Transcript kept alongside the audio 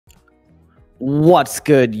What's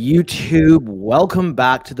good, YouTube? Welcome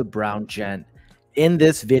back to the Brown Gent. In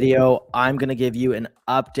this video, I'm going to give you an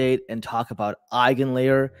update and talk about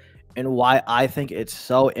Eigenlayer and why I think it's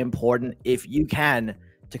so important, if you can,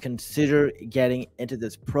 to consider getting into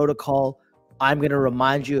this protocol. I'm going to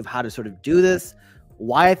remind you of how to sort of do this,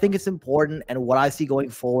 why I think it's important, and what I see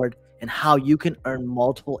going forward, and how you can earn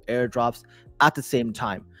multiple airdrops at the same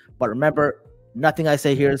time. But remember, nothing I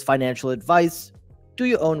say here is financial advice. Do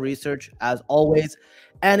your own research as always.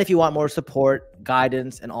 And if you want more support,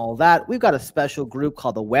 guidance, and all that, we've got a special group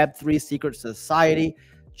called the Web3 Secret Society.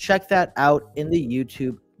 Check that out in the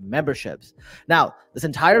YouTube memberships. Now, this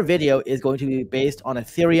entire video is going to be based on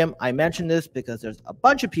Ethereum. I mentioned this because there's a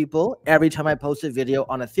bunch of people every time I post a video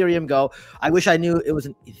on Ethereum go, I wish I knew it was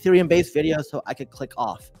an Ethereum based video so I could click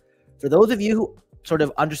off. For those of you who sort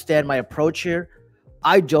of understand my approach here,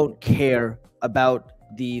 I don't care about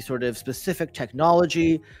the sort of specific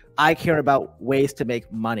technology. I care about ways to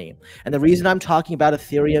make money. And the reason I'm talking about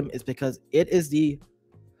Ethereum is because it is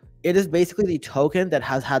basically the token that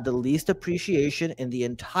has had the least appreciation in the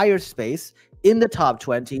entire space in the top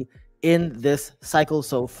 20 in this cycle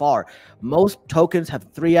so far. Most tokens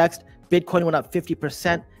have 3x. Bitcoin went up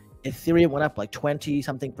 50%. Ethereum went up like 20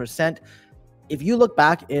 something percent. If you look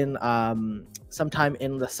back in sometime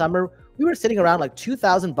in the summer, we were sitting around like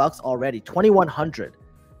 $2,000 already, 2,100.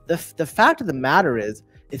 The fact of the matter is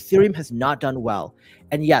Ethereum has not done well.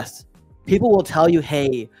 And yes, people will tell you,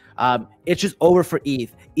 hey, it's just over for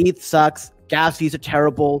ETH. ETH sucks. Gas fees are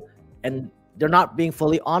terrible. And they're not being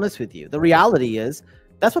fully honest with you. The reality is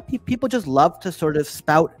that's what people just love to sort of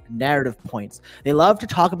spout narrative points. They love to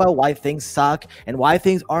talk about why things suck and why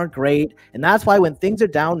things aren't great. And that's why when things are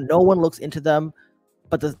down, no one looks into them.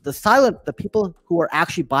 But the people who are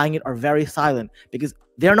actually buying it are very silent because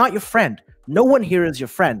they're not your friend. No one here is your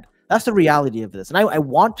friend. That's the reality of this. And I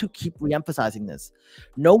want to keep reemphasizing this.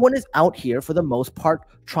 No one is out here for the most part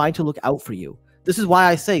trying to look out for you. This is why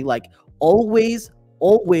I say, like, always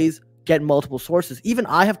get multiple sources. Even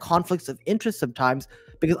I have conflicts of interest sometimes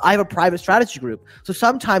because I have a private strategy group. So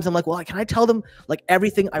sometimes I'm like, well, can I tell them like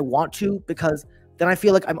everything I want to? Because then I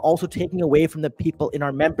feel like I'm also taking away from the people in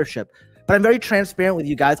our membership. But I'm very transparent with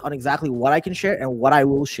you guys on exactly what I can share and what I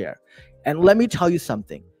will share. And let me tell you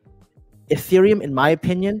something. Ethereum, in my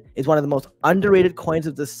opinion, is one of the most underrated coins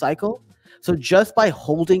of this cycle. So just by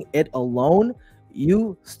holding it alone,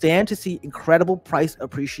 you stand to see incredible price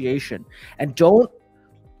appreciation. And don't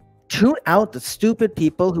tune out the stupid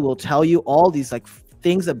people who will tell you all these like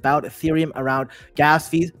things about Ethereum around gas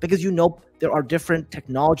fees, because you know there are different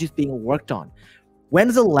technologies being worked on.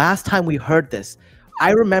 When's the last time we heard this?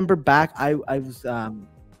 I remember back, I was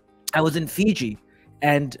in Fiji,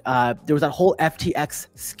 and there was that whole FTX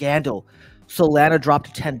scandal. Solana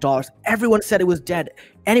dropped to $10. Everyone said it was dead.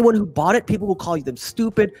 Anyone who bought it, people will call them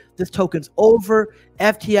stupid. This token's over.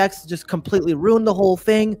 FTX just completely ruined the whole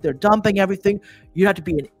thing. They're dumping everything. You have to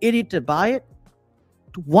be an idiot to buy it.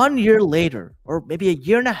 1 year later, or maybe a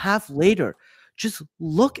year and a half later, just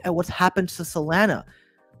look at what's happened to Solana.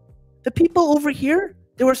 The people over here,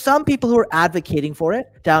 there were some people who were advocating for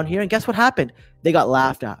it down here, and guess what happened? They got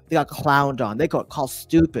laughed at. They got clowned on. They got called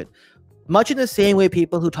stupid. Much in the same way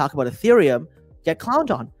people who talk about Ethereum get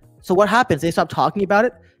clowned on. So what happens? They stop talking about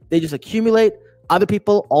it. They just accumulate. Other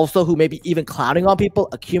people also who may be even clowning on people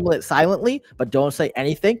accumulate silently, but don't say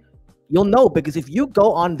anything. You'll know because if you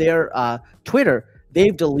go on their Twitter,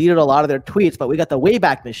 they've deleted a lot of their tweets, but we got the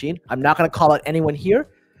Wayback Machine. I'm not going to call out anyone here.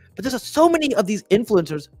 But there's so many of these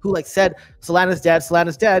influencers who like said,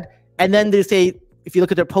 Solana's dead. And then they say, if you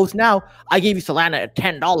look at their post now, I gave you Solana at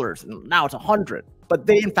 $10 and now it's 100. But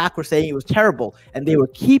they in fact were saying it was terrible and they were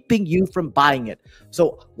keeping you from buying it.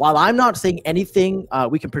 So while I'm not saying anything,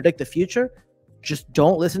 we can predict the future, just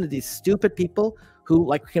don't listen to these stupid people who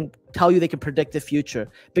like can tell you they can predict the future.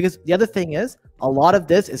 Because the other thing is, a lot of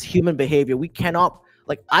this is human behavior.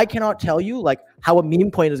 I cannot tell you like how a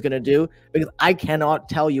meme coin is going to do because I cannot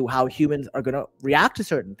tell you how humans are going to react to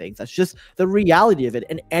certain things. That's just the reality of it.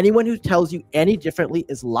 And anyone who tells you any differently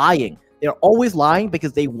is lying. They're always lying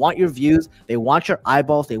because they want your views. They want your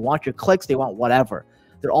eyeballs. They want your clicks. They want whatever.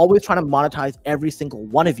 They're always trying to monetize every single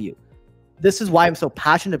one of you. This is why I'm so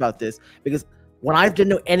passionate about this, because when I didn't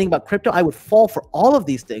know anything about crypto, I would fall for all of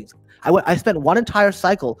these things. I spent one entire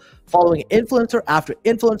cycle following influencer after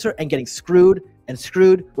influencer and getting screwed,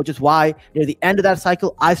 which is why near the end of that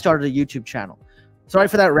cycle, I started a YouTube channel. Sorry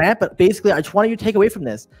for that rant, but basically, I just wanted you to take away from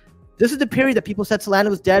this. This is the period that people said Solana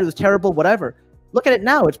was dead, it was terrible, whatever. Look at it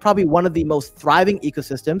now. It's probably one of the most thriving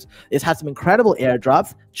ecosystems. It's had some incredible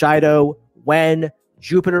airdrops. Chido, When,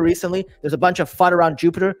 Jupiter recently. There's a bunch of FUD around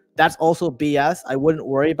Jupiter. That's also BS. I wouldn't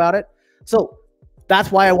worry about it. So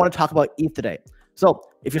that's why I want to talk about ETH today. So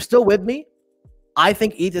if you're still with me, I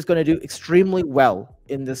think ETH is going to do extremely well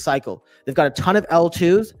in this cycle. They've got a ton of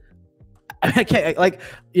L2s. I can't, like,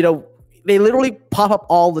 you know, they literally pop up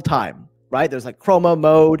all the time, right? There's like Chroma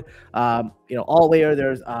mode, you know, all layer.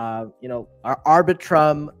 There's, you know, our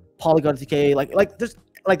Arbitrum, Polygon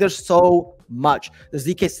ZK, there's so much. There's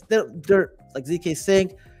ZK, they're like ZK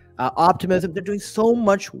Sync, Optimism. They're doing so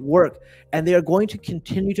much work, and they are going to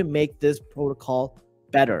continue to make this protocol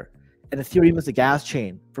better. And Ethereum is the gas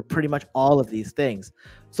chain for pretty much all of these things.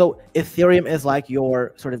 So Ethereum is like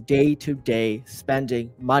your sort of day-to-day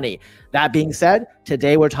spending money. That being said,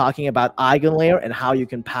 today we're talking about Eigenlayer and how you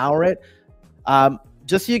can power it.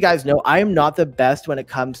 Just so you guys know, I am not the best when it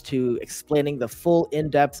comes to explaining the full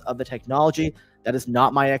in-depth of the technology. That is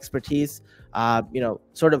not my expertise. You know,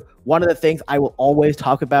 sort of one of the things I will always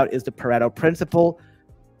talk about is the Pareto principle.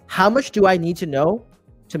 How much do I need to know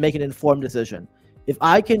to make an informed decision? If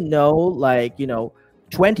I can know, like, you know,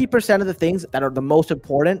 20% of the things that are the most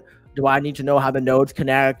important, do I need to know how the nodes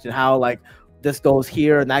connect and how, like, this goes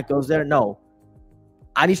here and that goes there? No.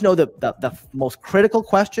 I need to know the most critical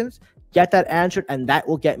questions, get that answered, and that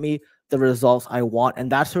will get me the results I want.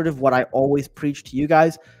 And that's sort of what I always preach to you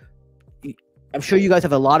guys. I'm sure you guys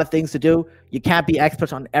have a lot of things to do. You can't be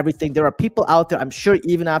experts on everything. There are people out there, I'm sure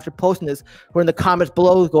even after posting this, who are in the comments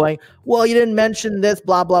below going, well, you didn't mention this,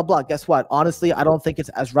 blah, blah, blah. Guess what? Honestly, I don't think it's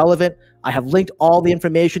as relevant. I have linked all the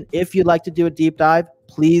information. If you'd like to do a deep dive,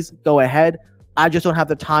 please go ahead. I just don't have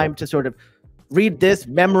the time to sort of read this,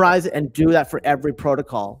 memorize it, and do that for every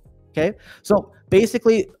protocol, okay? So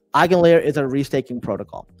basically, Eigenlayer is a restaking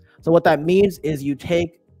protocol. So what that means is you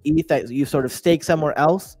take ETH that you sort of stake somewhere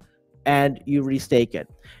else, and you restake it.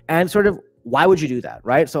 And sort of, why would you do that,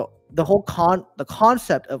 right? So the whole the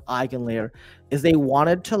concept of Eigenlayer is they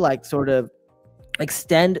wanted to, like, sort of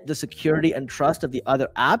extend the security and trust of the other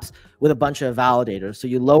apps with a bunch of validators. So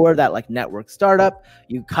you lower that, like, network startup,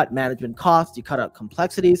 you cut management costs, you cut out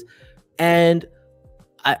complexities, and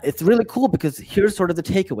it's really cool because here's sort of the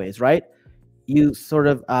takeaways, right? You sort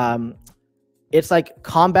of, it's like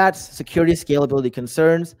combats security scalability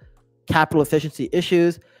concerns, capital efficiency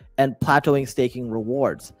issues, and plateauing staking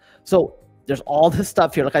rewards. So there's all this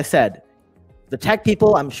stuff here. Like I said, the tech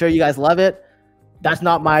people, I'm sure you guys love it. That's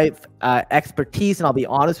not my expertise, and I'll be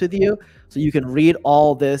honest with you. So you can read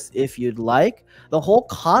all this if you'd like. The whole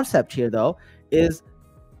concept here, though, is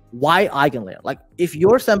why Eigenlayer? Like, if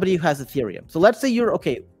you're somebody who has Ethereum, so let's say you're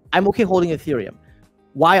okay, I'm okay holding Ethereum.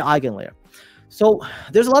 Why Eigenlayer? So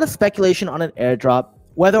there's a lot of speculation on an airdrop.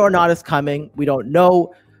 Whether or not it's coming, we don't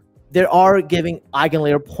know. They are giving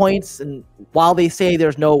Eigenlayer points, and while they say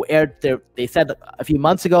there's no they said a few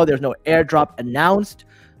months ago there's no airdrop announced,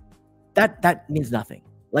 that means nothing.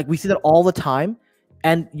 Like, we see that all the time,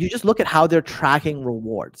 and you just look at how they're tracking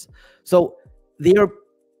rewards. So they're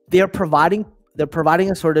providing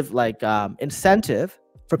a sort of like incentive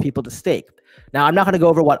for people to stake. Now, I'm not going to go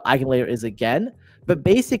over what Eigenlayer is again, but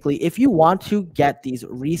basically, if you want to get these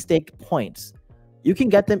restaked points, you can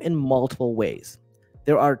get them in multiple ways.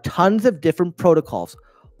 There are tons of different protocols,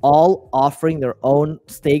 all offering their own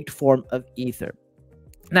staked form of Ether.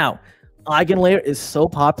 Now, Eigenlayer is so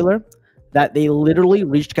popular that they literally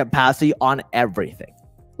reached capacity on everything.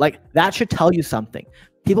 Like, that should tell you something.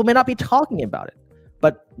 People may not be talking about it,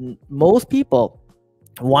 but most people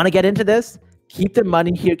want to get into this, keep their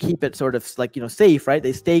money here, keep it sort of, like, you know, safe, right?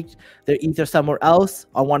 They staked their Ether somewhere else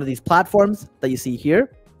on one of these platforms that you see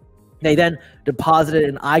here. They then deposited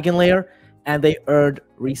in Eigenlayer, and they earned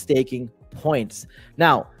restaking points.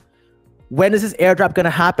 Now, when is this airdrop going to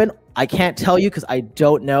happen? I can't tell you because I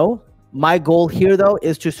don't know. My goal here, though,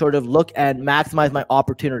 is to sort of look and maximize my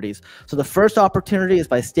opportunities. So the first opportunity is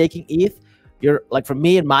by staking ETH. You're, like, for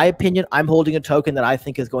me, in my opinion, I'm holding a token that I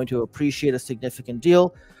think is going to appreciate a significant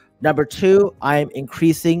deal. Number two, I'm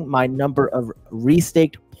increasing my number of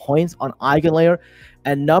restaked points on Eigenlayer.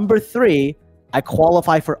 And number three, I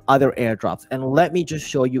qualify for other airdrops. And let me just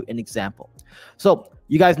show you an example. So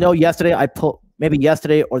you guys know yesterday, maybe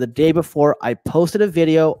yesterday or the day before, I posted a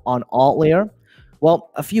video on AltLayer.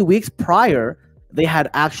 Well, a few weeks prior, they had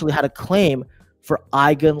actually had a claim for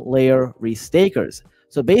Eigenlayer restakers.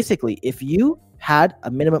 So basically, if you had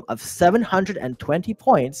a minimum of 720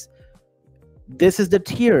 points, this is the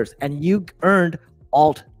tiers, and you earned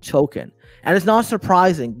alt token. And it's not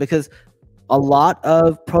surprising because a lot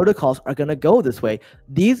of protocols are going to go this way.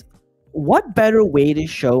 What better way to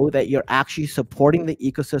show that you're actually supporting the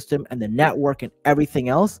ecosystem and the network and everything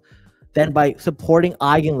else than by supporting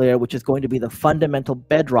Eigenlayer, which is going to be the fundamental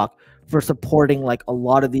bedrock for supporting, like, a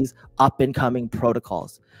lot of these up and coming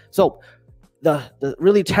protocols. So the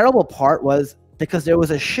really terrible part was because there was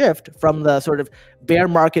a shift from the sort of bear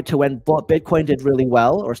market to when Bitcoin did really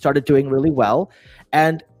well or started doing really well.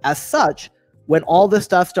 And as such, when all this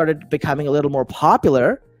stuff started becoming a little more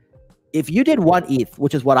popular, if you did 1 ETH,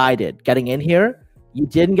 which is what I did, getting in here, you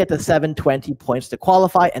didn't get the 720 points to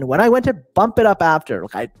qualify. And when I went to bump it up after,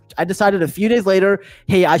 I decided a few days later,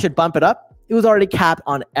 hey, I should bump it up. It was already capped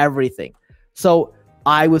on everything. So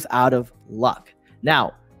I was out of luck.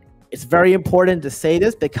 Now, it's very important to say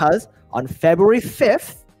this because on February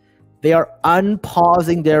 5th, they are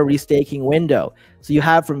unpausing their restaking window. So you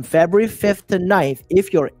have from February 5th to 9th,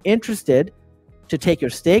 if you're interested, to take your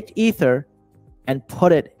staked Ether and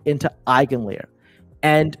put it into Eigenlayer.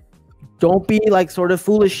 And don't be like sort of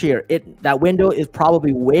foolish here. That window is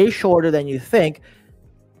probably way shorter than you think.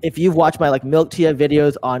 If you've watched my like Milk Tia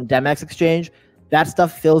videos on Demex Exchange, that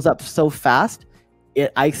stuff fills up so fast.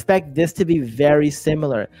 I expect this to be very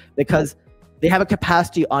similar because they have a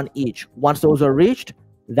capacity on each. Once those are reached,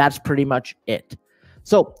 that's pretty much it.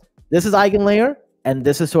 So this is Eigenlayer, and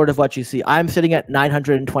this is sort of what you see. I'm sitting at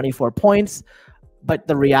 924 points, but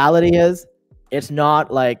the reality is it's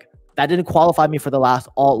not like that didn't qualify me for the last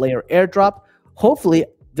Altlayer airdrop. Hopefully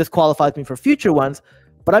this qualifies me for future ones,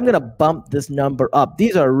 but I'm going to bump this number up.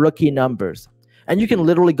 These are rookie numbers, and you can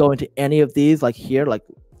literally go into any of these, like here, like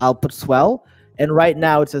I'll put Swell, and right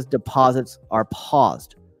now it says deposits are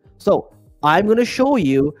paused. So I'm going to show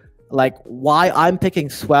you like why I'm picking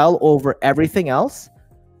Swell over everything else.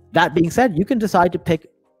 That being said, you can decide to pick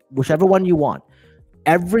whichever one you want.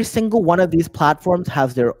 Every single one of these platforms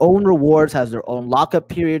has their own rewards, has their own lockup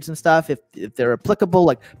periods and stuff. If they're applicable,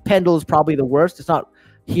 like Pendle is probably the worst. It's not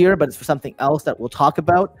here, but it's for something else that we'll talk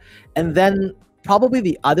about. And then probably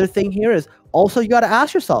the other thing here is also you got to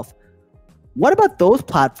ask yourself, what about those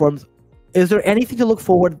platforms? Is there anything to look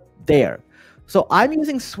forward there? So I'm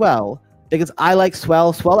using Swell because I like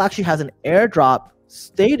Swell. Swell actually has an airdrop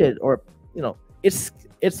stated, or it's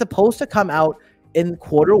supposed to come out in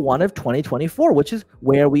Q1 of 2024, which is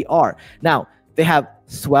where we are. Now, they have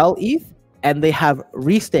Swell ETH and they have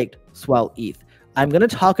restaked Swell ETH. I'm going to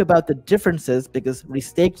talk about the differences because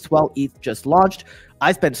restaked Swell ETH just launched.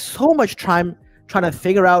 I spent so much time trying to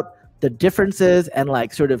figure out the differences and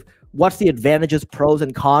like sort of what's the advantages, pros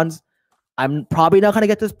and cons. I'm probably not going to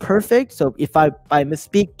get this perfect. So if I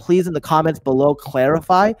misspeak, please in the comments below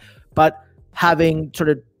clarify. But having sort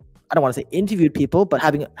of, I don't want to say interviewed people, but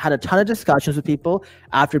having had a ton of discussions with people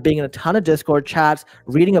after being in a ton of Discord chats,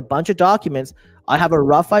 reading a bunch of documents, I have a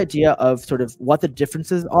rough idea of sort of what the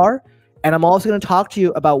differences are. And I'm also going to talk to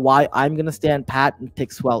you about why I'm going to stand pat and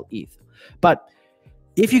pick Swell ETH. But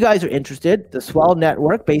if you guys are interested, the Swell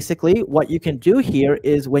network, basically what you can do here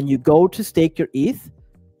is when you go to stake your ETH,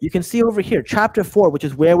 you can see over here, chapter 4, which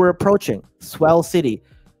is where we're approaching, Swell City.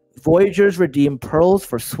 Voyagers redeem pearls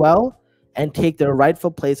for Swell and take their rightful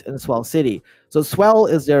place in Swell City. So Swell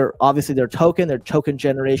is obviously their token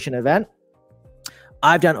generation event.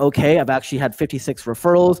 I've done okay. I've actually had 56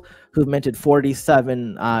 referrals who've minted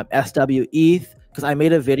 47 SW ETH because I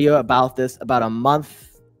made a video about this about a month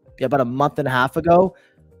and a half ago.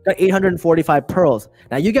 Got 845 pearls.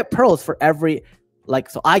 Now you get pearls for every,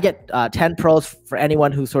 so I get 10 pearls for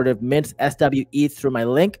anyone who sort of mints SW ETH through my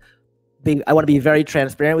link. I want to be very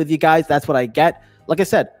transparent with you guys. That's what I get. Like I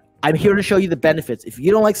said, I'm here to show you the benefits. If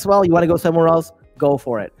you don't like Swell, you want to go somewhere else, go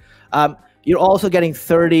for it. You're also getting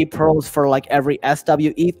 30 pearls for like every SW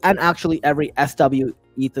ETH and actually every SW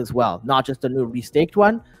ETH as well, not just the new restaked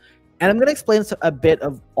one. And I'm going to explain a bit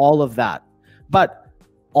of all of that. But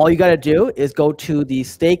all you got to do is go to the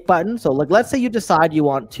stake button. So like, let's say you decide you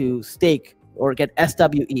want to stake or get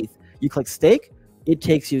SW ETH. You click stake, it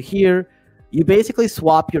takes you here. You basically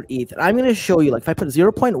swap your ETH. And I'm going to show you, like if I put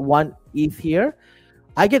 0.1 ETH here,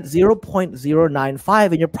 I get 0.095,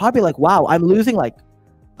 and you're probably like, wow, I'm losing like,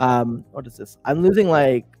 what is this? I'm losing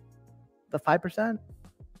like the 5%.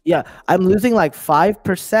 Yeah, I'm losing like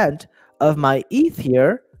 5% of my ETH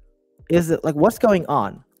here. Is it like, what's going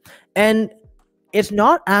on? And it's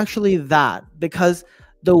not actually that, because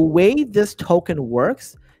the way this token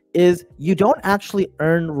works is you don't actually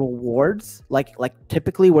earn rewards like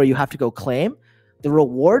typically where you have to go claim. The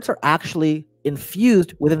rewards are actually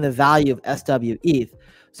infused within the value of SW ETH.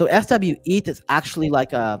 So SW ETH is actually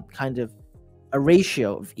like a kind of a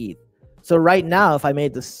ratio of ETH. So right now, if I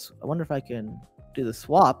made this, I wonder if I can do the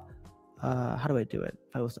swap. How do I do it?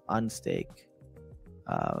 If I was to unstake,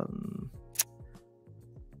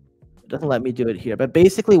 it doesn't let me do it here. But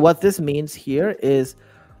basically what this means here is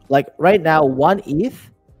like right now, 1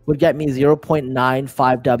 ETH would get me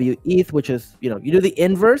 0.95 ETH, which is, you do the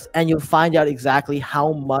inverse and you'll find out exactly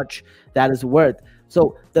how much that is worth.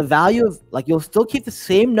 So the value of, like, you'll still keep the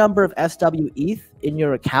same number of SW ETH in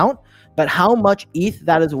your account, but how much ETH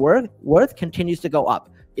that is worth continues to go up.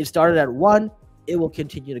 It started at 1, it will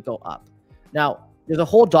continue to go up. Now, there's a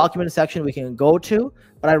whole document section we can go to,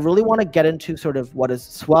 but I really want to get into sort of what is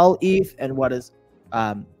Swell ETH and what is,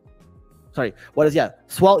 Swell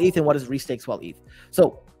ETH and what is Restake Swell ETH.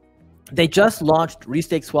 So they just launched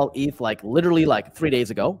Restake Swell ETH literally 3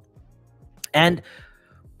 days ago. And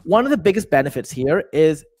one of the biggest benefits here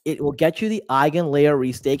is it will get you the Eigenlayer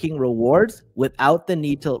restaking rewards without the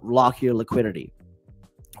need to lock your liquidity.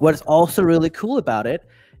 What is also really cool about it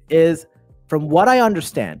is, from what I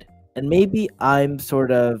understand, and maybe I'm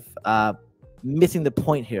sort of missing the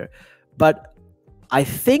point here, but I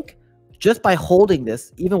think just by holding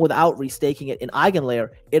this, even without restaking it in Eigenlayer,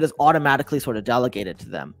 it is automatically sort of delegated to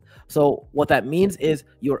them. So what that means is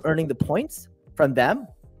you're earning the points from them.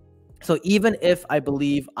 So even if I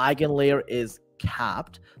believe Eigenlayer is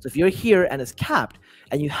capped, so if you're here and it's capped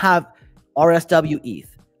and you have RSW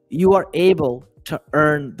ETH, you are able to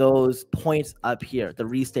earn those points up here, the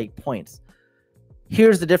restake points.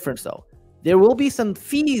 Here's the difference though. There will be some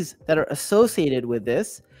fees that are associated with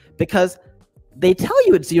this because they tell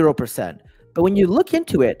you it's 0%, but when you look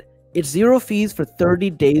into it, it's 0 fees for 30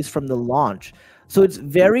 days from the launch. So it's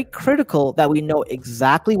very critical that we know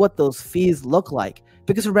exactly what those fees look like,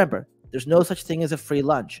 because remember, there's no such thing as a free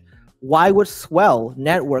lunch. Why would Swell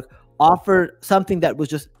Network offer something that was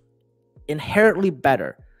just inherently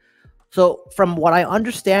better? So from what I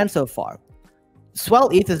understand so far, Swell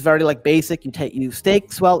ETH is very basic. You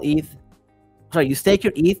stake Swell ETH. Sorry, you stake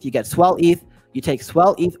your ETH, you get Swell ETH, you take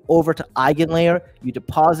Swell ETH over to Eigenlayer, you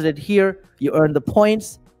deposit it here, you earn the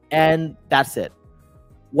points, and that's it.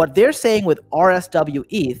 What they're saying with RSW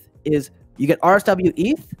ETH is you get RSW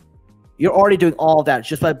ETH, you're already doing all of that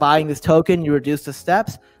just by buying this token, you reduce the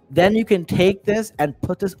steps, then you can take this and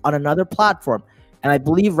put this on another platform. And I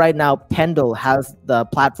believe right now Pendle has the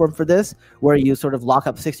platform for this, where you sort of lock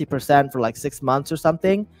up 60% for 6 months or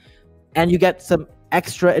something, and you get some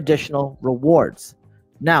extra additional rewards.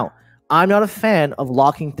 Now, I'm not a fan of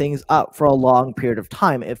locking things up for a long period of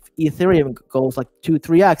time. If Ethereum goes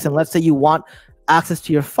 2-3x, and let's say you want access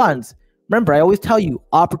to your funds, remember, I always tell you,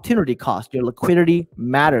 opportunity cost, your liquidity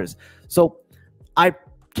matters. So I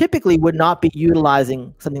typically would not be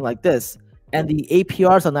utilizing something like this, and the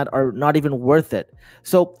APRs on that are not even worth it.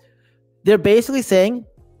 So they're basically saying,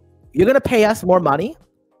 you're going to pay us more money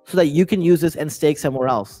so that you can use this and stake somewhere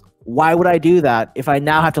else. Why would I do that if I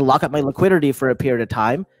now have to lock up my liquidity for a period of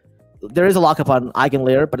time? There is a lockup on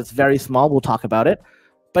Eigenlayer, but it's very small. We'll talk about it.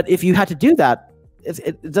 But if you had to do that,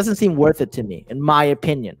 it doesn't seem worth it to me, in my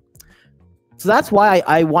opinion. So that's why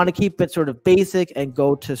I want to keep it sort of basic and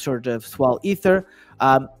go to sort of Swell Ether.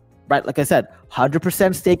 Right, like I said,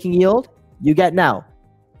 100% staking yield you get now.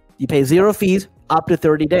 You pay 0 fees up to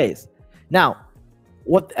 30 days. Now,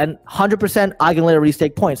 and 100% Eigenlayer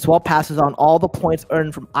restake points. Swell passes on all the points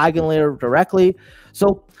earned from Eigenlayer directly.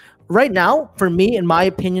 So right now, for me, in my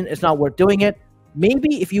opinion, it's not worth doing it.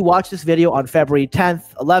 Maybe if you watch this video on February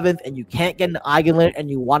 10th, 11th, and you can't get into Eigenlayer and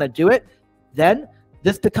you want to do it, then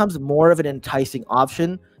this becomes more of an enticing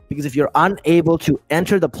option, because if you're unable to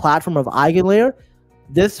enter the platform of Eigenlayer,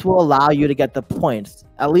 this will allow you to get the points.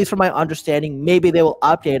 At least from my understanding, maybe they will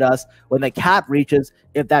update us when the cap reaches,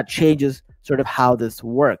 if that changes sort of how this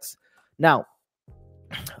works. Now,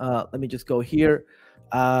 let me just go here.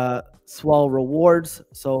 Swell rewards.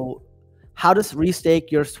 So how to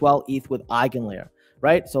restake your Swell ETH with Eigenlayer,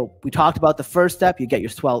 right? So we talked about the first step. You get your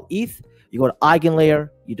Swell ETH, you go to Eigenlayer,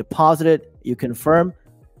 you deposit it, you confirm,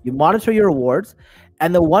 you monitor your rewards.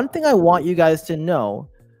 And the one thing I want you guys to know,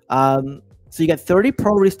 so you get 30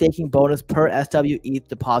 pro restaking bonus per SW ETH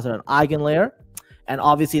deposit on Eigenlayer. And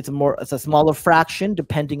obviously it's a smaller fraction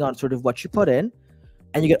depending on sort of what you put in.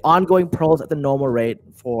 And you get ongoing pros at the normal rate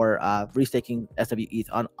for restaking SW ETH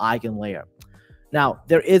on Eigenlayer. Now,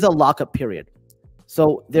 there is a lockup period.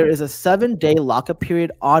 So there is a 7-day lockup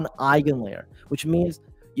period on Eigenlayer, which means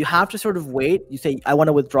you have to sort of wait. You say, I want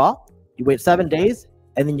to withdraw. You wait 7 days,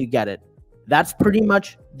 and then you get it. That's pretty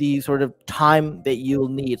much the sort of time that you'll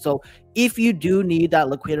need. So if you do need that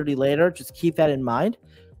liquidity later, just keep that in mind.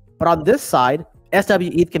 But on this side,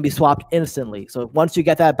 SW ETH can be swapped instantly. So once you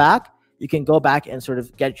get that back, you can go back and sort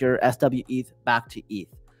of get your SW ETH back to ETH.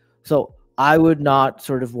 So I would not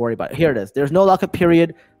sort of worry about it. Here it is. There's no lockup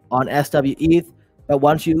period on SW ETH, but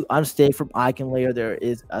once you unstake from Eigenlayer, there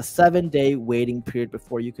is a 7-day waiting period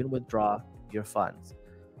before you can withdraw your funds.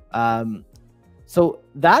 So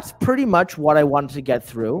that's pretty much what I wanted to get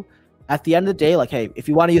through. at the end of the day, like, hey, if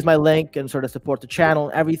you want to use my link and sort of support the channel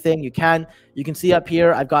and everything, you can. You can see up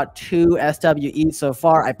here, I've got 2 SWEs so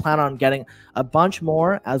far. I plan on getting a bunch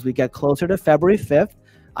more as we get closer to February 5th.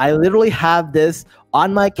 I literally have this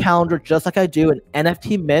on my calendar, just like I do an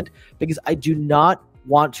NFT mint, because I do not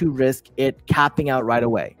want to risk it capping out right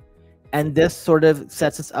away. And this sort of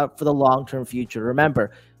sets us up for the long-term future.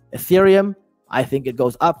 Remember, Ethereum, I think it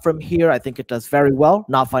goes up from here. I think it does very well.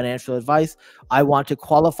 Not financial advice. I want to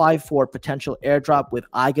qualify for potential airdrop with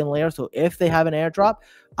Eigenlayer. So if they have an airdrop,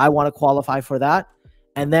 I want to qualify for that.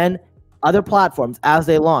 And then other platforms, as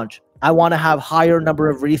they launch, I want to have higher number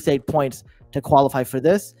of restate points to qualify for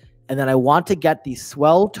this. And then I want to get the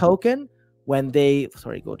Swell token when they,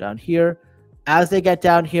 go down here. As they get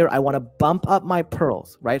down here, I want to bump up my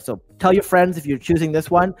pearls, right? So tell your friends if you're choosing this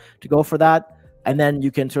one to go for that. And then you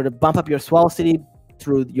can sort of bump up your Swell City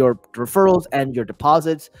through your referrals and your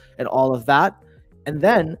deposits and all of that. And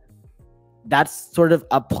then that's sort of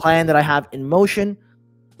a plan that I have in motion.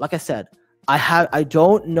 Like I said, I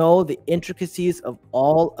don't know the intricacies of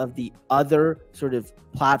all of the other sort of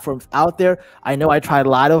platforms out there. I know I tried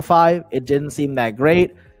Lido5. It didn't seem that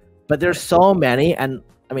great, but there's so many. And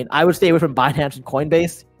I mean, I would stay away from Binance and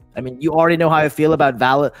Coinbase. I mean, you already know how I feel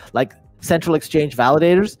about central exchange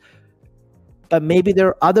validators. But maybe there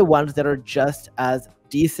are other ones that are just as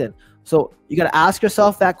decent. So you got to ask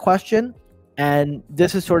yourself that question. And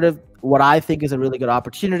this is sort of what I think is a really good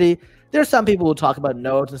opportunity. There's some people who talk about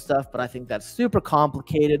nodes and stuff, but I think that's super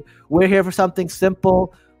complicated. We're here for something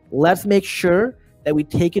simple. Let's make sure that we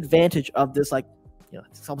take advantage of this,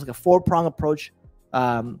 it's almost like a 4-prong approach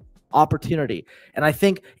opportunity. And I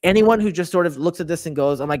think anyone who just sort of looks at this and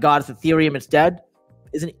goes, oh my God, it's Ethereum, it's dead,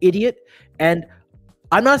 is an idiot. And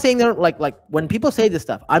I'm not saying they're like when people say this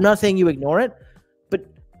stuff, I'm not saying you ignore it,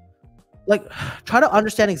 but try to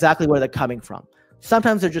understand exactly where they're coming from.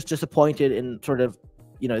 Sometimes they're just disappointed in sort of,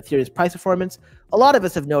 Ethereum's price performance. A lot of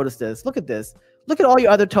us have noticed this. Look at this. Look at all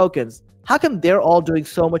your other tokens. How come they're all doing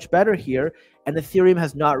so much better here and Ethereum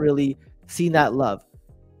has not really seen that love?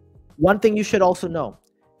 One thing you should also know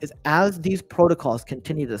is as these protocols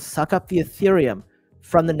continue to suck up the Ethereum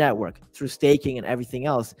from the network through staking and everything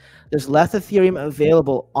else, there's less Ethereum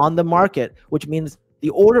available on the market, which means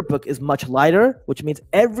the order book is much lighter, which means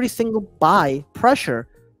every single buy pressure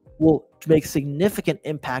will make significant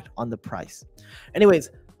impact on the price.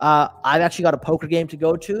 Anyways, I've actually got a poker game to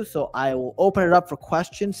go to, so I will open it up for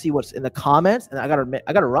questions, see what's in the comments, and I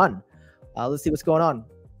gotta run. Let's see what's going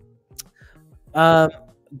on.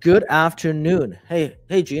 Good afternoon.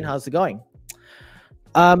 Hey, Gene, how's it going?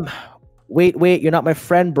 Wait, you're not my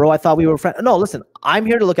friend, bro. I thought we were friends. No, listen, I'm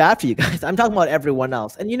here to look after you guys. I'm talking about everyone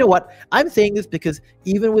else. And you know what? I'm saying this because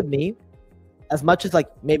even with me, as much as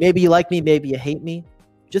maybe you like me, maybe you hate me,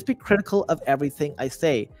 just be critical of everything I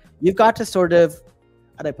say. You've got to sort of,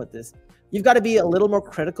 how do I put this? You've got to be a little more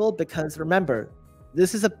critical because remember,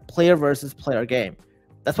 this is a player versus player game.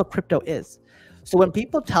 That's what crypto is. So when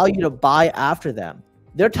people tell you to buy after them,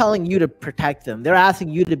 they're telling you to protect them. They're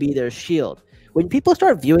asking you to be their shield. When people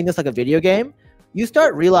start viewing this like a video game, you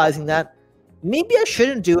start realizing that maybe I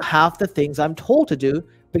shouldn't do half the things I'm told to do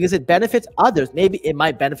because it benefits others. Maybe it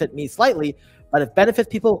might benefit me slightly, but it benefits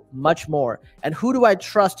people much more. And who do I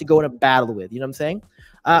trust to go in a battle with? You know what I'm saying?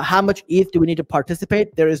 How much ETH do we need to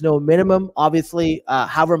participate? There is no minimum. Obviously,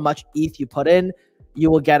 however much ETH you put in, you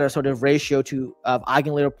will get a sort of ratio to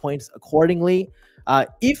Eigenlayer points accordingly.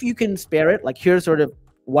 If you can spare it, here's sort of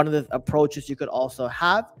one of the approaches you could also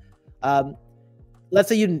have. Let's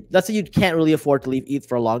say you can't really afford to leave ETH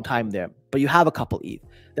for a long time there, but you have a couple ETH.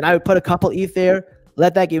 Then I would put a couple ETH there,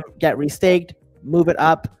 let that get restaked, move it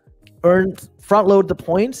up, front load the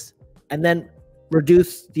points, and then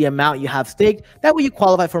reduce the amount you have staked. That way you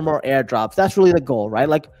qualify for more airdrops. That's really the goal, right?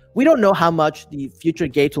 We don't know how much the future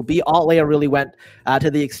gates will be. Altlayer really went to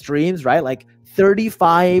the extremes, right?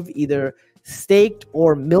 35 either staked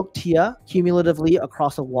or milk tier cumulatively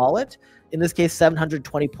across a wallet. In this case,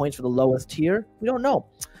 720 points for the lowest tier. We don't know.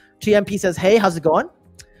 TMP says, hey, how's it going?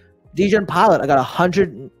 Degen Pilot, I got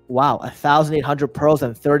 1,800 pearls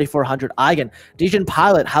and 3,400 Eigen. Degen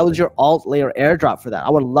Pilot, how is your Altlayer airdrop for that? I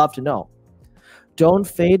would love to know. Don't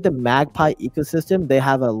fade the Magpie ecosystem. They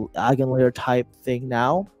have a Eigenlayer type thing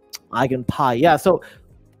now. EigenPi. Yeah, so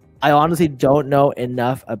I honestly don't know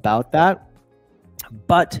enough about that.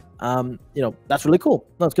 But, that's really cool.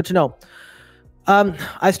 No, it's good to know.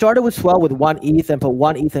 I started with Swell with 1 ETH and put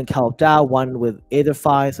 1 ETH in Kelp DAO, 1 with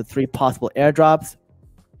AetherFi, so 3 possible airdrops.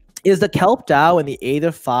 Is the Kelp DAO and the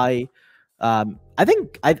AetherFi, I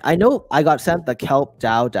think, I know I got sent the Kelp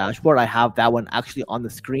DAO dashboard. I have that one actually on the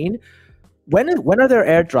screen. When are there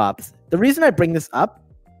airdrops? The reason I bring this up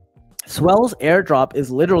Swell's airdrop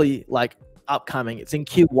is literally like upcoming. It's in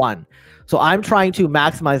Q1. So I'm trying to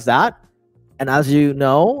maximize that. And as you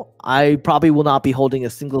know, I probably will not be holding a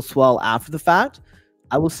single Swell after the fact.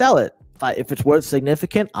 I will sell it. If it's worth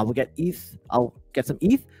significant, I will get ETH. I'll get some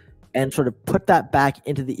ETH and sort of put that back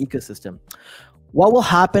into the ecosystem. What will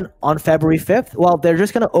happen on February 5th? Well, they're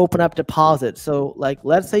just going to open up deposits. So like,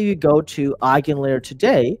 let's say you go to Eigenlayer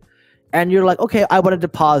today and you're like, okay, I want to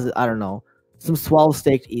deposit, I don't know, some Swell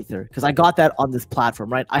staked Ether because I got that on this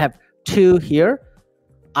platform, right? I have 2 here.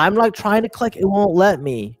 I'm like trying to click, it won't let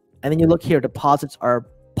me. And then you look here, deposits are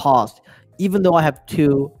paused, even though I have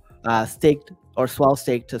 2 staked or Swell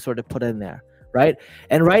staked to sort of put in there, right?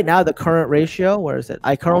 And right now, the current ratio, where is it?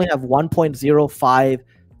 I currently have 1.05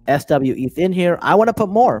 SW ETH in here. I want to put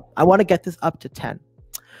more. I want to get this up to 10.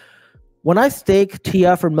 When I stake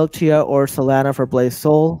TIA for Milk TIA or Solana for Blaze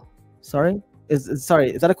Soul, sorry, is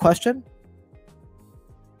that a question?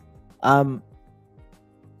 I'm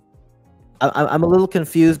a little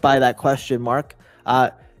confused by that question, Mark.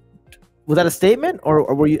 Was that a statement,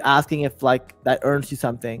 or were you asking if like that earns you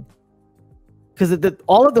something? Because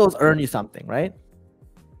all of those earn you something, right?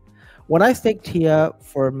 When I stake TIA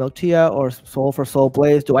for Milk TIA or Soul for Soul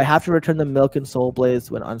Blaze, do I have to return the Milk and Soul Blaze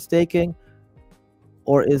when unstaking?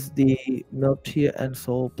 Or is the Milk TIA and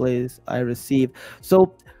Soul Blaze I receive?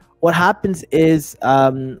 So what happens is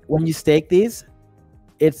when you stake these,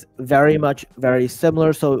 it's very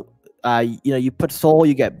similar. So you put Soul,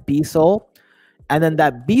 you get B Soul, and then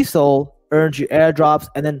that B Soul earns you airdrops,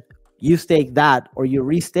 and then you stake that or you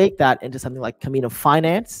restake that into something like Camino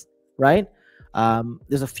Finance, right?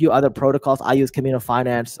 There's a few other protocols. I use Camino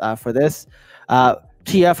Finance for this.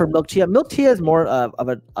 TIA for Milk TIA. Milk TIA is more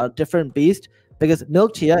of a different beast because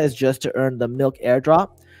Milk TIA is just to earn the Milk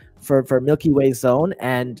airdrop for Milky Way zone.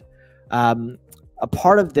 And a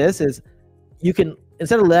part of this is you can,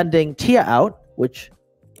 instead of lending TIA out, which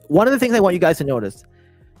one of the things I want you guys to notice,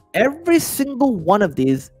 every single one of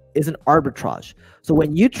these is an arbitrage. So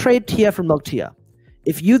when you trade TIA for Milk TIA,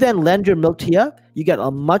 if you then lend your Milk TIA, you get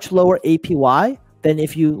a much lower APY than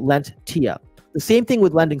if you lent TIA. The same thing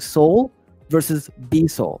with lending Soul versus B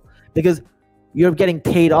Soul, because you're getting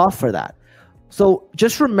paid off for that. So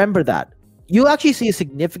just remember that. You'll actually see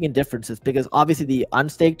significant differences because obviously the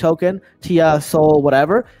unstaked token, TIA, Soul,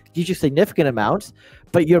 whatever, gives you significant amounts.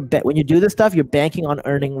 But when you do this stuff, you're banking on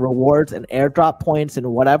earning rewards and airdrop points and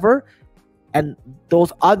whatever. And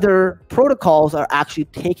those other protocols are actually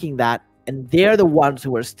taking that, and they're the ones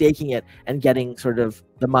who are staking it and getting sort of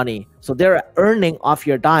the money. So they're earning off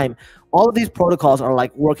your dime. All of these protocols are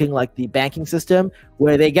like working like the banking system,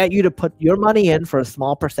 where they get you to put your money in for a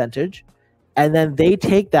small percentage, and then they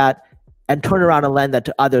take that and turn around and lend that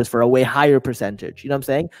to others for a way higher percentage. You know what I'm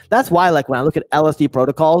saying? That's why, like, when I look at LSD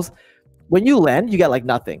protocols, when you lend, you get like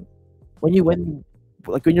nothing. When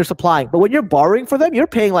you're supplying, but when you're borrowing for them, you're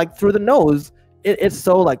paying like through the nose. It's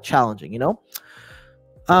so like challenging, you know.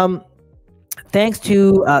 Thanks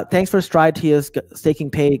for Stride TIA's staking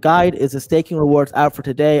pay guide. Is the staking rewards out for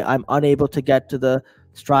today? I'm unable to get to the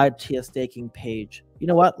Stride TIA staking page. You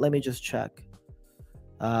know what? Let me just check.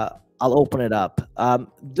 I'll open it up.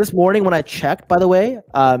 This morning when I checked, by the way,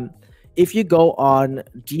 if you go on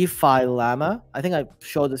DeFi Llama, I think I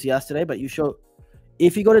showed this yesterday, but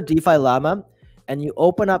if you go to DeFi Llama and you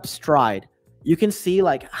open up Stride, you can see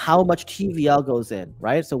like how much TVL goes in,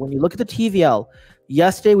 right? So when you look at the TVL,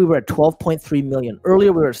 yesterday we were at 12.3 million.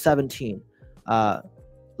 Earlier we were at 17. Let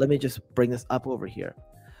me just bring this up over here.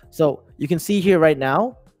 So you can see here right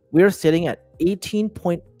now, we're sitting at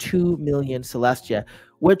 18.2 million Celestia,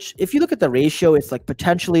 which if you look at the ratio, it's like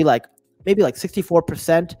potentially like maybe like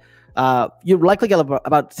 64%. You likely get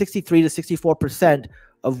about 63 to 64%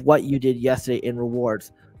 of what you did yesterday in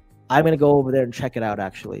rewards. I'm gonna go over there and check it out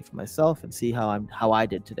actually for myself and see how I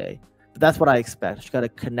did today. But that's what I expect. I just gotta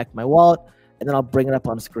connect my wallet and then I'll bring it up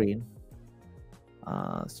on screen.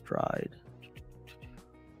 Stride.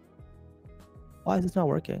 Why is this not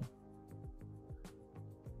working?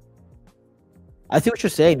 I see what you're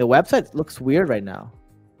saying. The website looks weird right now.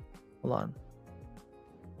 Hold on.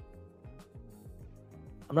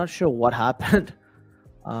 I'm not sure what happened.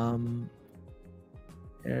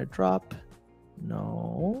 Airdrop.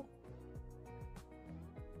 No.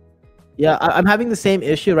 Yeah, I'm having the same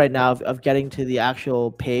issue right now of getting to the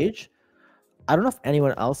actual page. I don't know if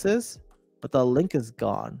anyone else is, but the link is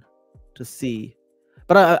gone to see.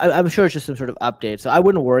 But I'm sure it's just some sort of update, so I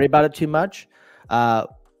wouldn't worry about it too much.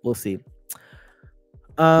 We'll see.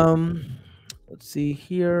 Let's see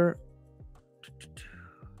here.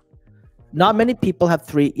 Not many people have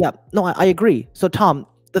 3. Yeah, no, I agree. So Tom,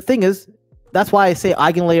 the thing is, that's why I say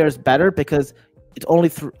Eigenlayer is better, because it's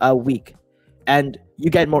only a week, and you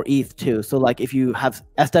get more ETH too. So like if you have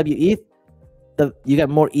SW ETH, you get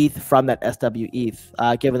more ETH from that SW ETH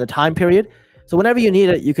given the time period. So whenever you need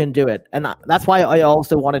it, you can do it. And that's why I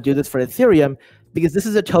also want to do this for Ethereum, because this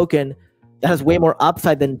is a token that has way more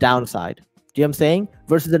upside than downside. Do you know what I'm saying?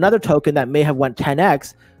 Versus another token that may have went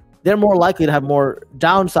 10x, they're more likely to have more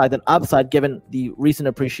downside than upside given the recent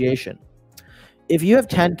appreciation. If you have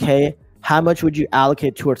 10K, how much would you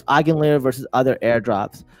allocate towards Eigenlayer versus other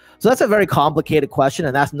airdrops? So that's a very complicated question,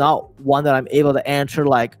 and that's not one that I'm able to answer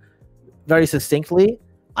like very succinctly.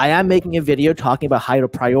 I am making a video talking about how to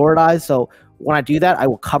prioritize. So when I do that, I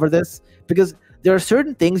will cover this, because there are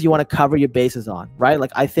certain things you want to cover your bases on, right?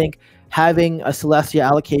 Like I think having a Celestia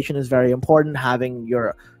allocation is very important. Having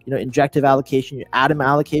your injective allocation, your atom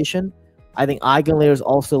allocation. I think Eigenlayer is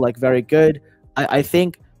also like very good. I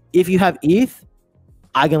think if you have ETH,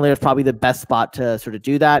 Eigenlayer is probably the best spot to sort of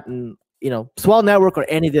do that, and Swell Network or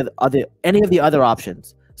any of the other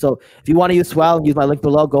options. So if you want to use Swell, use my link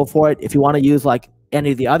below, go for it. If you want to use like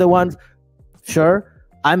any of the other ones, sure.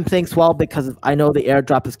 I'm saying Swell because I know the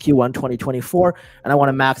airdrop is Q1 2024, and I want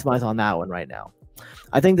to maximize on that one right now.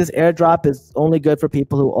 I think this airdrop is only good for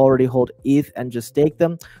people who already hold ETH and just stake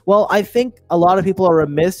them. Well, I think a lot of people are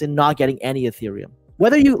remiss in not getting any Ethereum.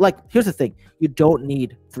 Whether you here's the thing, you don't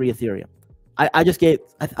need 3 Ethereum. I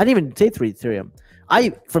didn't even say 3 Ethereum.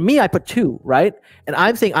 For me, I put 2, right? And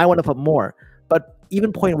I'm saying I want to put more, but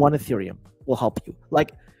even 0.1 Ethereum will help you.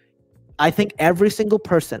 Like, I think every single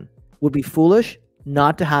person would be foolish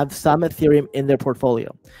not to have some Ethereum in their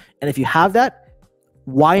portfolio. And if you have that,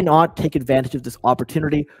 why not take advantage of this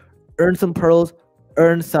opportunity, earn some pearls,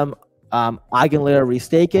 earn some Eigenlayer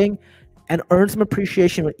restaking, and earn some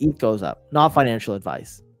appreciation when ETH goes up. Not financial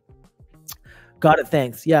advice. Got it,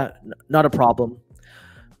 thanks. Yeah, not a problem.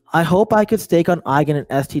 I hope I could stake on Eigen and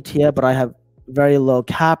STTF, but I have very low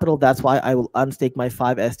capital. That's why I will unstake my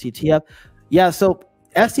 5 STTF. Yeah, so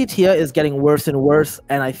STTF is getting worse and worse.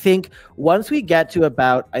 And I think once we get to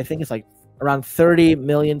about, I think it's like around 30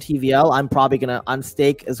 million TVL, I'm probably going to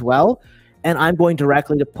unstake as well. And I'm going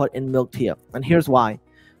directly to put in Milk Tia. And here's why.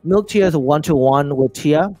 Milk Tia is a 1-to-1 with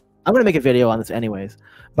Tia. I'm going to make a video on this anyways.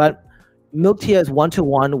 But Milk Tia is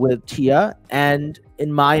 1-to-1 with Tia. And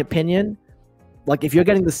in my opinion, like if you're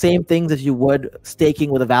getting the same things as you would staking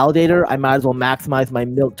with a validator, I might as well maximize my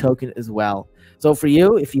Milk token as well. So for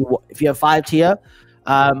you, if you have 5 Tia,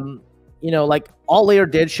 like Altlayer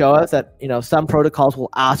did show us that, some protocols will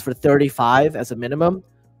ask for 35 as a minimum.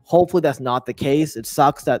 Hopefully that's not the case. It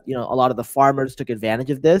sucks that, a lot of the farmers took advantage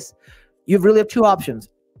of this. You really have 2 options.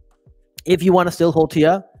 If you want to still hold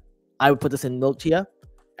Tia, I would put this in Milk Tia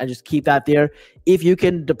and just keep that there. If you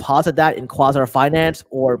can deposit that in Quasar Finance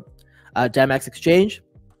or Demex Exchange,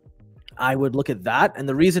 I would look at that. And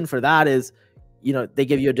the reason for that is, they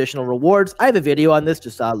give you additional rewards. I have a video on this.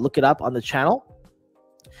 Just look it up on the channel.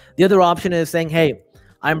 The other option is saying, hey,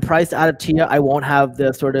 I'm priced out of Tia. I won't have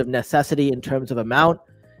the sort of necessity in terms of amount,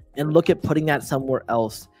 and look at putting that somewhere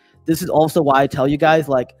else. This is also why I tell you guys,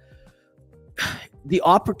 like, the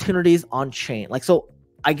opportunities on chain. Like, so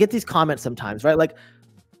I get these comments sometimes, right? Like,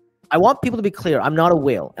 I want people to be clear. I'm not a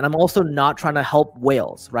whale, and I'm also not trying to help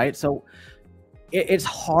whales, right? So it's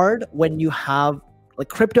hard when you have, like,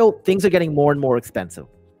 crypto, things are getting more and more expensive.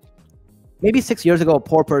 Maybe 6 years ago, a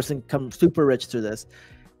poor person became super rich through this.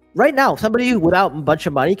 Right now, somebody without a bunch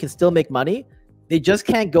of money can still make money. They just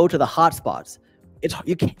can't go to the hotspots.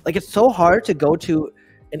 It's so hard to go to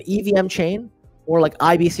an EVM chain or like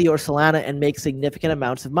IBC or Solana and make significant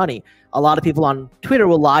amounts of money. A lot of people on Twitter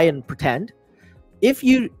will lie and pretend. If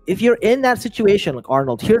you're in that situation, like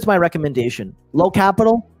Arnold, here's my recommendation. Low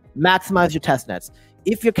capital, maximize your test nets.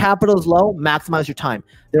 If your capital is low, maximize your time.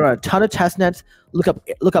 There are a ton of test nets. Look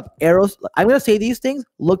up arrows. I'm going to say these things.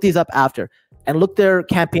 Look these up after. And look their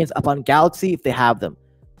campaigns up on Galaxy if they have them.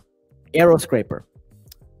 Arrow Scraper,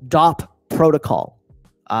 DOP Protocol,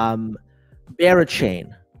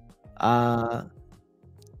 Barachain.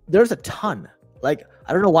 There's a ton. Like,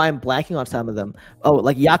 I don't know why I'm blanking on some of them. Oh,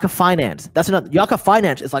 like Yaka Finance. That's another. Yaka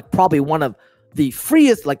Finance is like probably one of the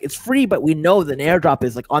freest. Like, it's free, but we know that an airdrop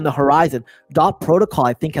is like on the horizon. DOP Protocol,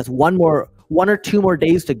 I think, has one or 2 more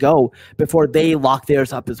days to go before they lock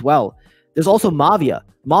theirs up as well. There's also Mavia.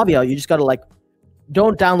 Mavia, you just got to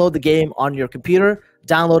don't download the game on your computer,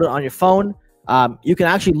 download it on your phone. You can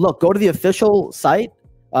actually go to the official site,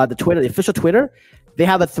 the official Twitter. They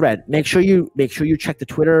have a thread. Make sure you check the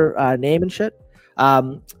Twitter name and shit.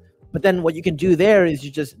 But then what you can do there is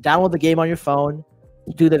you just download the game on your phone,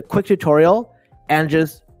 do the quick tutorial, and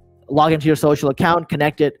just log into your social account,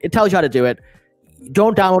 connect it. It tells you how to do it.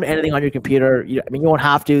 don't download anything on your computer. I mean, you won't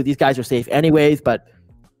have to. These guys are safe anyways, but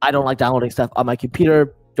I don't like downloading stuff on my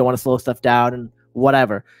computer. Don't want to slow stuff down and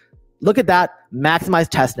whatever. Look at that. Maximize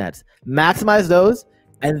test nets. Maximize those,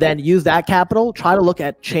 and then use that capital. Try to look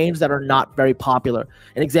at chains that are not very popular.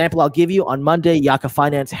 An example I'll give you, on Monday, Yaka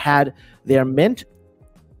Finance had their mint.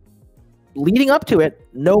 Leading up to it,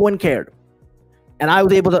 no one cared. And I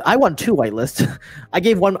was able to, I won 2 whitelists. I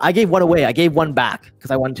gave one away. I gave one back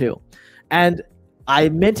because I won 2. And I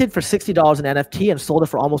minted for $60 in NFT and sold it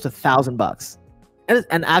for almost $1,000.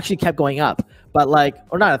 And actually kept going up. But like,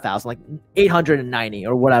 or not 1,000, like 890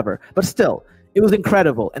 or whatever. But still, it was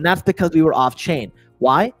incredible. And that's because we were off chain.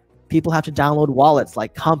 Why? People have to download wallets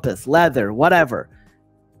like Compass, Lether, whatever.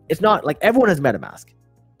 It's not like everyone has MetaMask.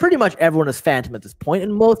 Pretty much everyone is Phantom at this point,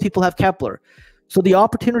 and most people have Kepler. So the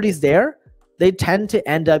opportunities there, they tend to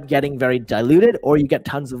end up getting very diluted, or you get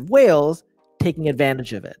tons of whales taking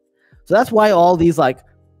advantage of it. So that's why all these like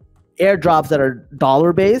airdrops that are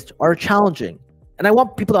dollar-based are challenging. And I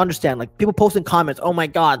want people to understand, like people posting comments, oh my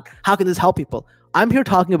God, how can this help people? I'm here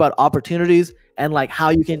talking about opportunities and like how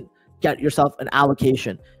you can get yourself an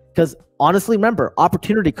allocation. Because honestly, remember,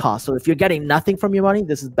 opportunity cost. So if you're getting nothing from your money,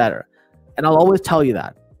 this is better. And I'll always tell you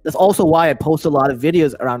that. That's also why I post a lot of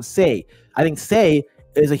videos around Say. I think Say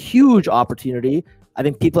is a huge opportunity. I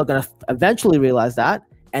think people are going to eventually realize that,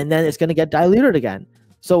 and then it's going to get diluted again.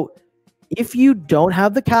 So if you don't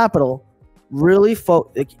have the capital, really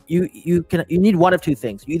you need one of two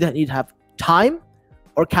things. You either need to have time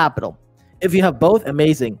or capital. If you have both,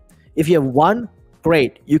 amazing. If you have one,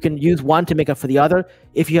 great. You can use one to make up for the other.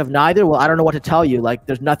 If you have neither, well, I don't know what to tell you. Like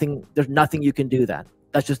there's nothing you can do that.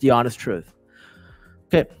 That's just the honest truth.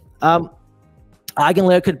 Okay.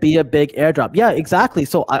 Eigenlayer could be a big airdrop. Yeah, exactly.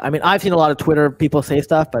 So I mean, I've seen a lot of Twitter people say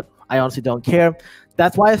stuff, but I honestly don't care.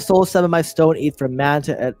 That's why I sold some of my Stone ETH from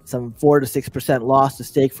Manta at some 4 to 6% loss to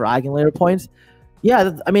stake for Eigenlayer points.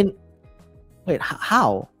 Yeah, I mean, wait,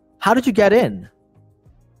 how? How did you get in?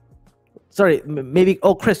 Sorry, maybe.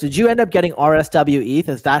 Oh, Chris, did you end up getting RSW ETH?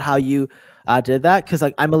 Is that how you did that? Because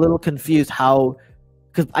like I'm a little confused how.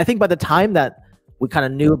 Because I think by the time that we kind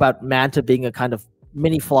of knew about Manta being a kind of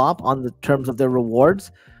mini flop on the terms of their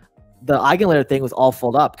rewards, the Eigenlayer thing was all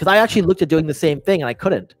filled up. Because I actually looked at doing the same thing and I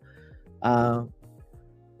couldn't.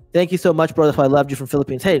 Thank you so much, bro. That's why I loved you from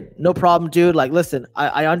Philippines. Hey, no problem, dude. Like, listen,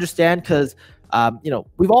 I understand because, you know,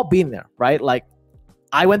 we've all been there, right? Like,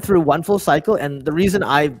 I went through one full cycle, and the reason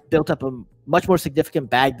I built up a much more significant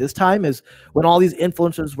bag this time is when all these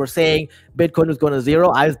influencers were saying Bitcoin was going to zero,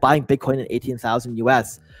 I was buying Bitcoin at 18,000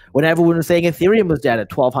 US. When everyone was saying Ethereum was dead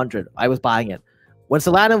at 1,200, I was buying it. When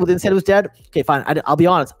Solana said it was dead, okay, fine. I'll be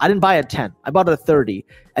honest. I didn't buy it at 10. I bought it at 30,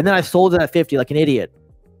 and then I sold it at 50 like an idiot.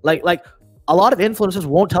 Like a lot of influencers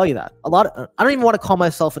won't tell you that. I don't even want to call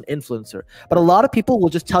myself an influencer, but a lot of people will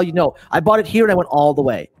just tell you, no, I bought it here and I went all the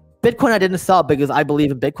way. Bitcoin, I didn't sell because I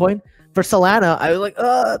believe in Bitcoin. For Solana, I was like,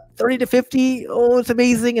 30 to 50. Oh, it's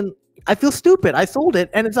amazing. And I feel stupid. I sold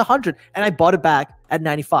it and it's 100 and I bought it back at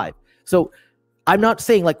 95. So I'm not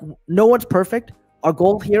saying like no one's perfect. Our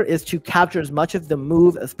goal here is to capture as much of the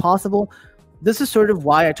move as possible. This is sort of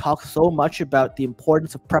why I talk so much about the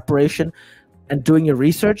importance of preparation and doing your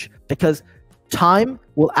research, because time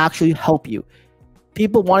will actually help you.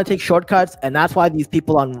 People want to take shortcuts, and that's why these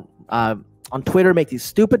people on Twitter make these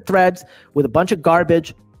stupid threads with a bunch of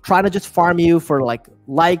garbage, trying to just farm you for like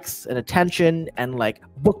likes and attention and like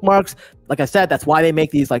bookmarks. Like I said, that's why they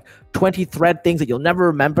make these like 20 thread things that you'll never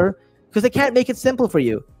remember, because they can't make it simple for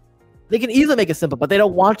you. They can easily make it simple, but they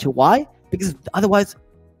don't want to. Why? Because otherwise,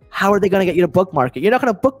 how are they going to get you to bookmark it? You're not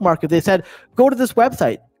going to bookmark if they said, go to this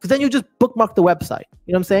website, because then you just bookmark the website.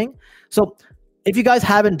 You know what I'm saying? So if you guys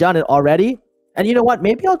haven't done it already, and you know what,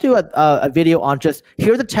 maybe I'll do a video on just,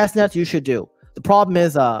 here are the test nets you should do. The problem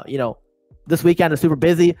is, you know, this weekend is super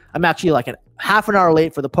busy. I'm actually like half an hour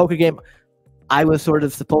late for the poker game. I was sort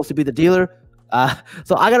of supposed to be the dealer.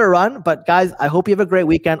 So I got to run. But guys, I hope you have a great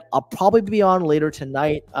weekend. I'll probably be on later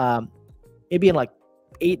tonight, maybe in like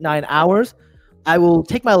 8-9 hours. I will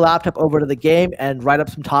take my laptop over to the game and write up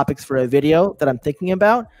some topics for a video that I'm thinking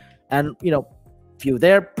about. And, you know, if you're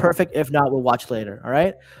there, perfect. If not, we'll watch later. All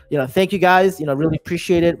right. You know, thank you guys. You know, really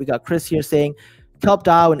appreciate it. We got Chris here saying, Kelp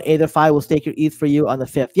DAO and Aetherfi will stake your ETH for you on the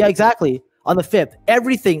 5th. Yeah, exactly. On the 5th.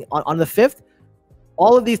 Everything on the 5th,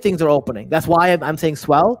 all of these things are opening. That's why I'm saying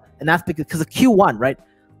swell. And that's because of Q1, right?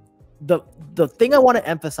 The thing I want to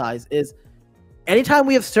emphasize is anytime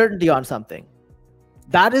we have certainty on something,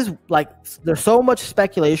 that is like, there's so much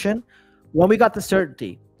speculation when we got the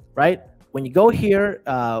certainty, right? When you go here,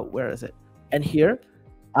 where is it? And here,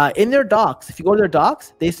 in their docs, if you go to their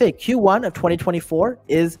docs, they say Q1 of 2024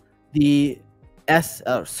 is the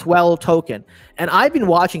swell token. And I've been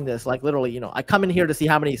watching this, like literally, I come in here to see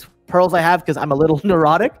how many pearls I have because I'm a little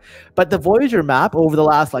neurotic, but the Voyager map over the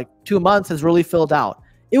last like 2 months has really filled out.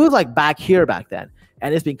 It was like back here back then,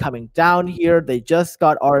 and it's been coming down here. They just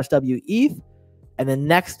got RSW ETH, and the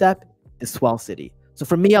next step is Swell City. So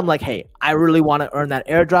for me, I'm like, hey, I really want to earn that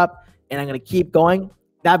airdrop, and I'm gonna keep going.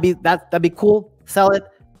 That'd be cool. Sell it,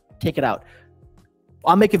 take it out.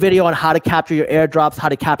 I'll make a video on how to capture your airdrops, how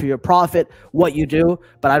to capture your profit, what you do,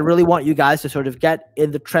 but I really want you guys to sort of get in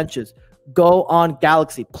the trenches. Go on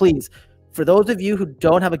Galaxy, please. For those of you who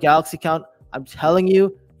don't have a Galaxy account, I'm telling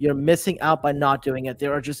you, you're missing out by not doing it.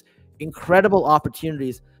 There are just incredible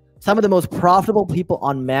opportunities. Some of the most profitable people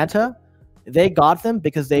on Manta, they got them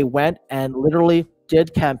because they went and literally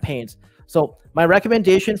did campaigns. So my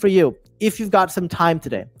recommendation for you, if you've got some time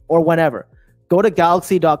today or whenever, go to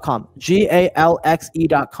galaxy.com,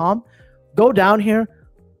 GALXE.com. Go down here,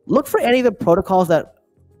 look for any of the protocols that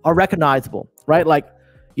are recognizable, right? Like,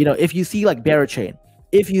 if you see like Barachain,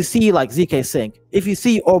 if you see like ZK Sync, if you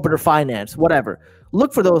see Orbiter Finance, whatever,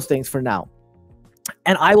 look for those things for now.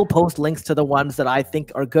 And I will post links to the ones that I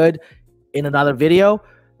think are good in another video.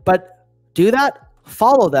 But do that,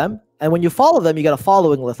 follow them. And when you follow them, you get a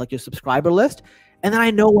following list, like your subscriber list. And then I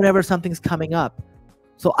know whenever something's coming up.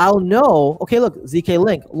 So I'll know, okay, look, ZK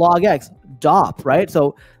Link, LogX, DOP, right?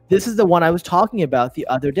 So this is the one I was talking about the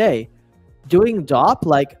other day. Doing DOP,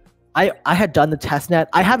 like I had done the testnet.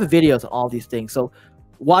 I have videos on all these things. So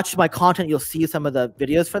watch my content. You'll see some of the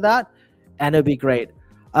videos for that. And it'll be great.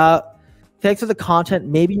 Thanks for the content.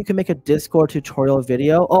 Maybe you can make a Discord tutorial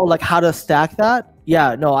video. Oh, like how to stack that?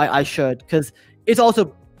 Yeah, no, I should, because it's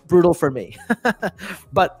also brutal for me.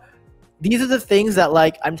 But these are the things that,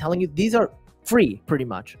 like, I'm telling you, these are free pretty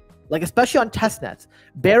much. Like, especially on testnets.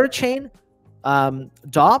 Barachain,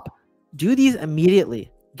 DOP, do these immediately.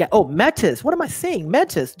 Metis. What am I saying?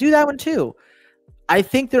 Metis, do that one too. I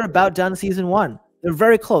think they're about done season 1. They're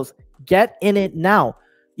very close. Get in it now.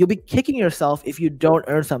 You'll be kicking yourself if you don't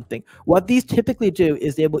earn something. What these typically do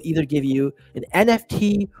is they will either give you an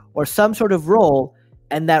NFT or some sort of role,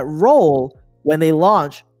 and that role, when they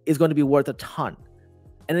launch, is going to be worth a ton.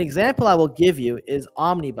 An example I will give you is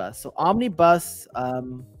Omnibus. So Omnibus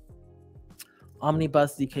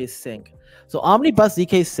ZK Sync. So Omnibus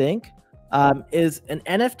ZK Sync is an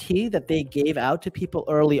NFT that they gave out to people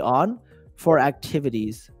early on for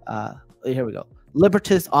activities. Here we go.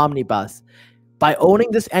 Libertas Omnibus. By owning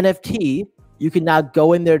this NFT, you can now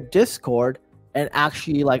go in their Discord and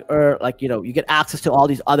actually you get access to all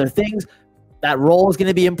these other things. That role is going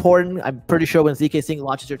to be important. I'm pretty sure when ZK Sync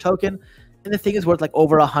launches your token, and the thing is worth like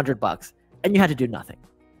over $100, and you had to do nothing.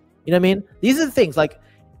 You know what I mean? These are the things, like,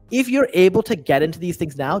 if you're able to get into these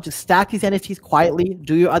things now, just stack these NFTs quietly,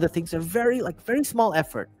 do your other things. They're very small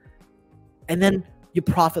effort, and then you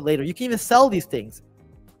profit later. You can even sell these things.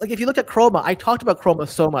 Like, if you look at Chroma, I talked about Chroma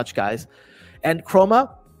so much, guys. And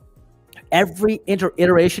Chroma, every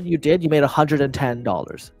iteration you did, you made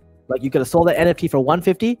 $110. Like, you could have sold that NFT for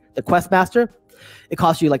 $150. The Questmaster, it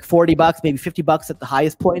cost you like $40, maybe $50 at the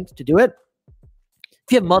highest point to do it.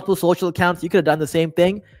 If you have multiple social accounts, you could have done the same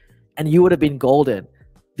thing, and you would have been golden.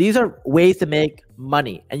 These are ways to make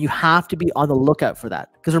money, and you have to be on the lookout for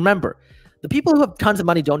that. Because remember, the people who have tons of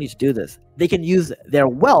money don't need to do this. They can use their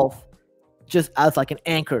wealth just as like an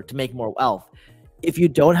anchor to make more wealth. If you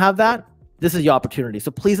don't have that, this is your opportunity. So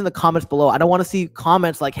please, in the comments below, I don't want to see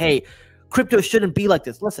comments like, hey, crypto shouldn't be like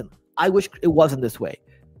this. Listen, I wish it wasn't this way,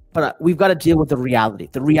 but we've got to deal with the reality.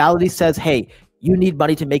 The reality says, hey, you need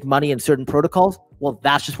money to make money in certain protocols. Well,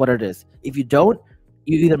 that's just what it is. If you don't,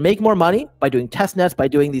 you either make more money by doing testnets, by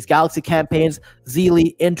doing these Galaxy campaigns,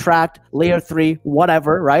 Zeely, Interact, Layer 3,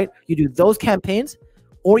 whatever, right? You do those campaigns,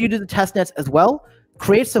 or you do the testnets as well.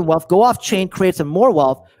 Create some wealth, go off chain, create some more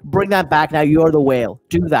wealth, bring that back. Now you're the whale.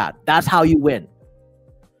 Do that. That's how you win.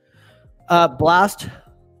 Blast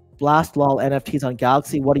lol NFTs on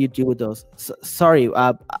Galaxy. What do you do with those? Sorry,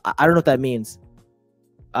 I don't know what that means.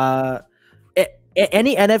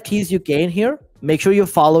 Any NFTs you gain here, make sure you're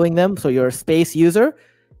following them, so you're a space user,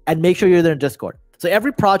 and make sure you're there in Discord. So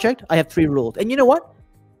every project, I have 3 rules. And you know what?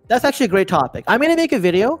 That's actually a great topic. I'm going to make a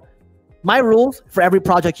video. My rules for every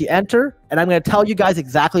project you enter, and I'm going to tell you guys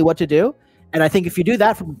exactly what to do. And I think if you do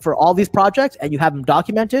that for all these projects and you have them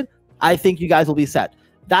documented, I think you guys will be set.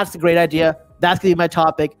 That's a great idea. That's going to be my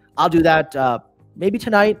topic. I'll do that maybe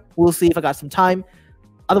tonight. We'll see if I got some time.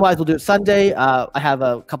 Otherwise, we'll do it Sunday. I have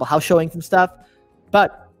a couple house showings and stuff.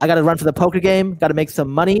 But I got to run for the poker game. Got to make some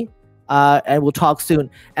money. And we'll talk soon.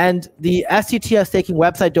 And the STTS staking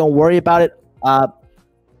website, don't worry about it.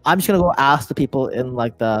 I'm just going to go ask the people in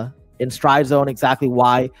like the in Stride Zone exactly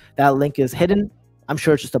why that link is hidden. I'm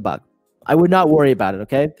sure it's just a bug. I would not worry about it,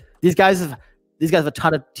 okay? These guys have a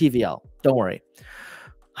ton of TVL. Don't worry.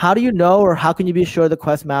 How do you know, or how can you be sure the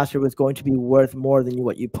Quest Master was going to be worth more than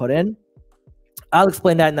what you put in? I'll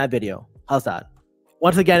explain that in that video. How's that?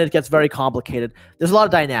 Once again, it gets very complicated. There's a lot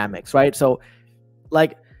of dynamics, right? So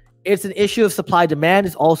like, it's an issue of supply demand.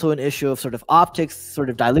 It's also an issue of sort of optics, sort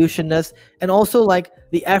of dilutionness, and also like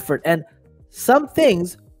the effort. And some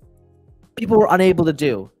things people were unable to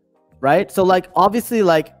do, right? So like, obviously,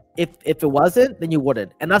 like if it wasn't, then you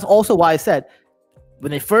wouldn't. And that's also why I said,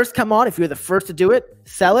 when they first come on, if you're the first to do it,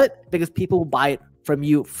 sell it, because people will buy it from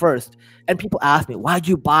you first. And people ask me, why'd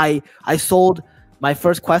you buy? I sold my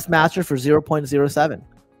first Quest Master for 0.07.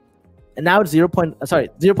 And now it's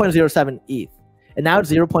 0.07 ETH. And now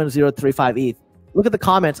it's 0.035 ETH. Look at the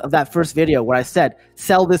comments of that first video where I said,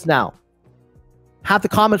 sell this now. Half the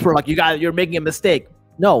comments were like, you're making a mistake.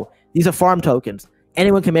 No, these are farm tokens.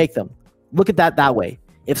 Anyone can make them. Look at that way.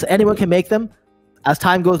 If anyone can make them, as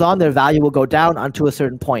time goes on, their value will go down unto a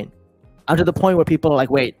certain point. Unto the point where people are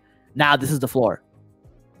like, wait, now this is the floor.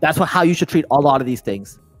 That's how you should treat a lot of these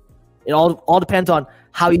things. It all depends on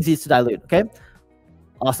how easy it is to dilute, okay?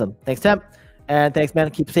 Awesome. Thanks, Temp. And thanks, man.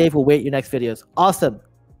 Keep safe. We'll wait your next videos. Awesome.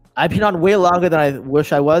 I've been on way longer than I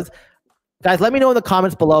wish I was. Guys, let me know in the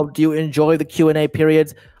comments below. Do you enjoy the Q&A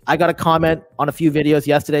periods? I got a comment on a few videos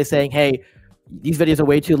yesterday saying, hey, these videos are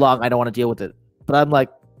way too long. I don't want to deal with it. But I'm like,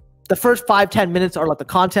 the first 5-10 minutes are like the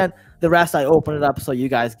content. The rest, I open it up so you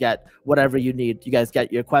guys get whatever you need. You guys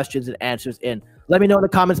get your questions and answers in. Let me know in the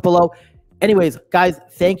comments below. Anyways, guys,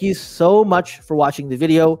 thank you so much for watching the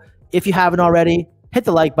video. If you haven't already, hit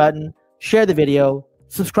the like button, share the video,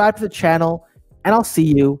 subscribe to the channel, and I'll see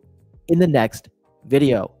you in the next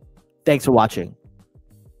video. Thanks for watching.